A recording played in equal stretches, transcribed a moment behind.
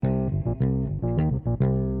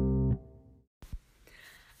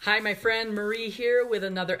Hi, my friend Marie here with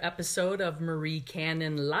another episode of Marie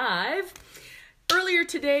Cannon Live. Earlier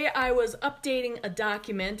today, I was updating a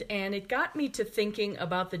document and it got me to thinking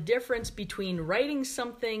about the difference between writing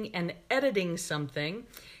something and editing something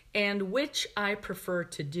and which I prefer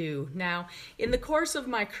to do. Now, in the course of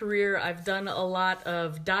my career, I've done a lot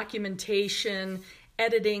of documentation,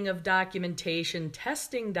 editing of documentation,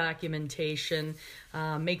 testing documentation,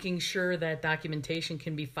 making sure that documentation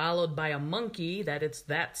can be followed by a monkey, that it's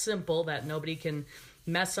that simple, that nobody can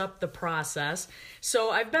mess up the process. So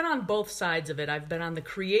I've been on both sides of it. I've been on the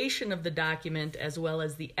creation of the document as well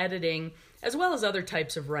as the editing, as well as other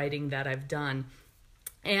types of writing that I've done.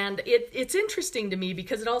 And it's interesting to me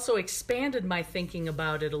because it also expanded my thinking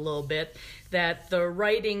about it a little bit, that the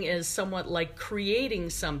writing is somewhat like creating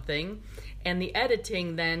something, and the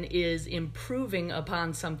editing then is improving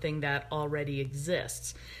upon something that already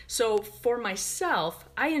exists. So for myself,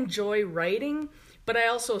 I enjoy writing, but I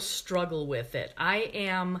also struggle with it. I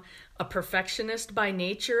am a perfectionist by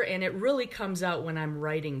nature, and it really comes out when I'm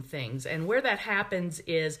writing things. And where that happens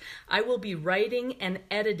is I will be writing and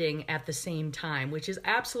editing at the same time, which is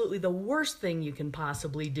absolutely the worst thing you can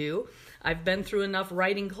possibly do. I've been through enough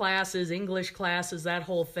writing classes, English classes, that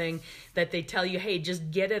whole thing, that they tell you, hey, just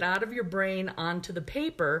get it out of your brain onto the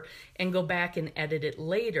paper and go back and edit it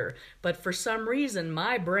later. But for some reason,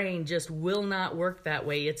 my brain just will not work that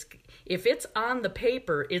way. If it's on the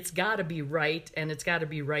paper, it's got to be right, and it's got to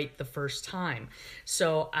be right the first time.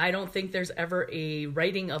 So I don't think there's ever a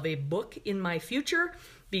writing of a book in my future,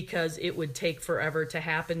 because it would take forever to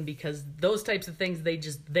happen, because those types of things,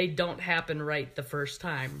 they don't happen right the first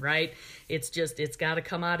time, right? It's got to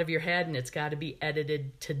come out of your head, and it's got to be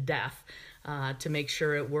edited to death to make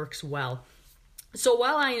sure it works well. So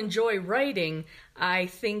while I enjoy writing, I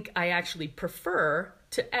think I actually prefer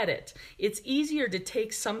to edit. It's easier to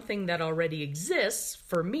take something that already exists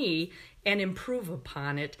for me and improve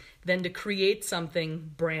upon it than to create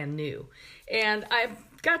something brand new. And I've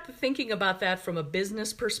got to thinking about that from a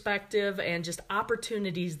business perspective and just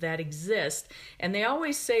opportunities that exist. And they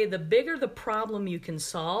always say the bigger the problem you can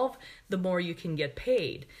solve, the more you can get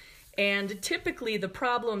paid. And typically the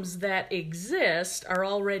problems that exist are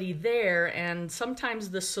already there, and sometimes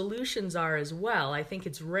the solutions are as well. I think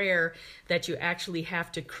it's rare that you actually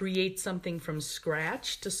have to create something from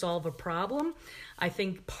scratch to solve a problem. I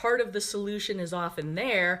think part of the solution is often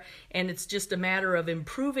there, and it's just a matter of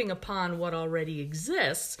improving upon what already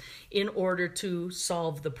exists in order to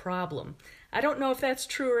solve the problem. I don't know if that's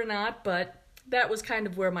true or not, but that was kind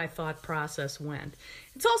of where my thought process went.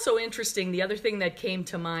 It's also interesting, the other thing that came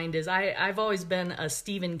to mind is I've always been a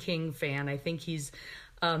Stephen King fan. I think he's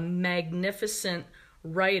a magnificent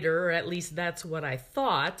writer, or at least that's what I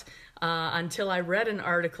thought, until I read an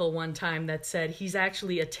article one time that said he's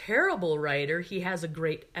actually a terrible writer. He has a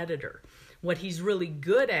great editor. What he's really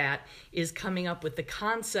good at is coming up with the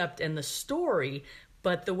concept and the story,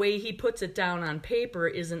 but the way he puts it down on paper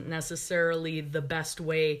isn't necessarily the best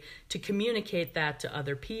way to communicate that to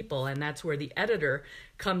other people. And that's where the editor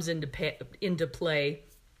comes into play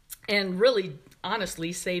and really,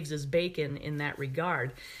 honestly, saves his bacon in that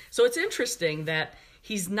regard. So it's interesting that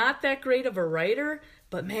he's not that great of a writer,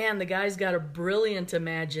 but man, the guy's got a brilliant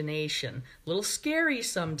imagination. A little scary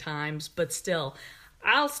sometimes, but still,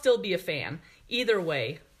 I'll still be a fan. Either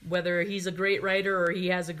way, whether he's a great writer or he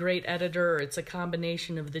has a great editor or it's a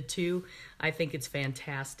combination of the two, I think it's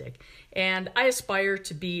fantastic. And I aspire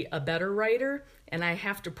to be a better writer, and I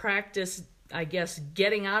have to practice, I guess,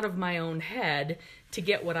 getting out of my own head to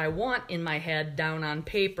get what I want in my head down on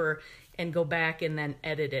paper and go back and then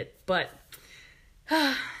edit it. But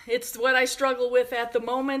it's what I struggle with at the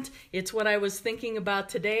moment. It's what I was thinking about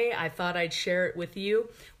today. I thought I'd share it with you.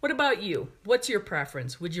 What about you? What's your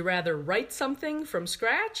preference? Would you rather write something from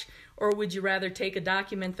scratch, or would you rather take a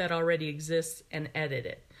document that already exists and edit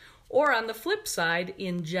it? Or on the flip side,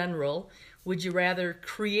 in general, would you rather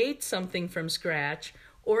create something from scratch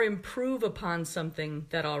or improve upon something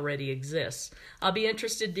that already exists? I'll be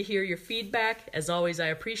interested to hear your feedback. As always, I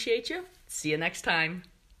appreciate you. See you next time.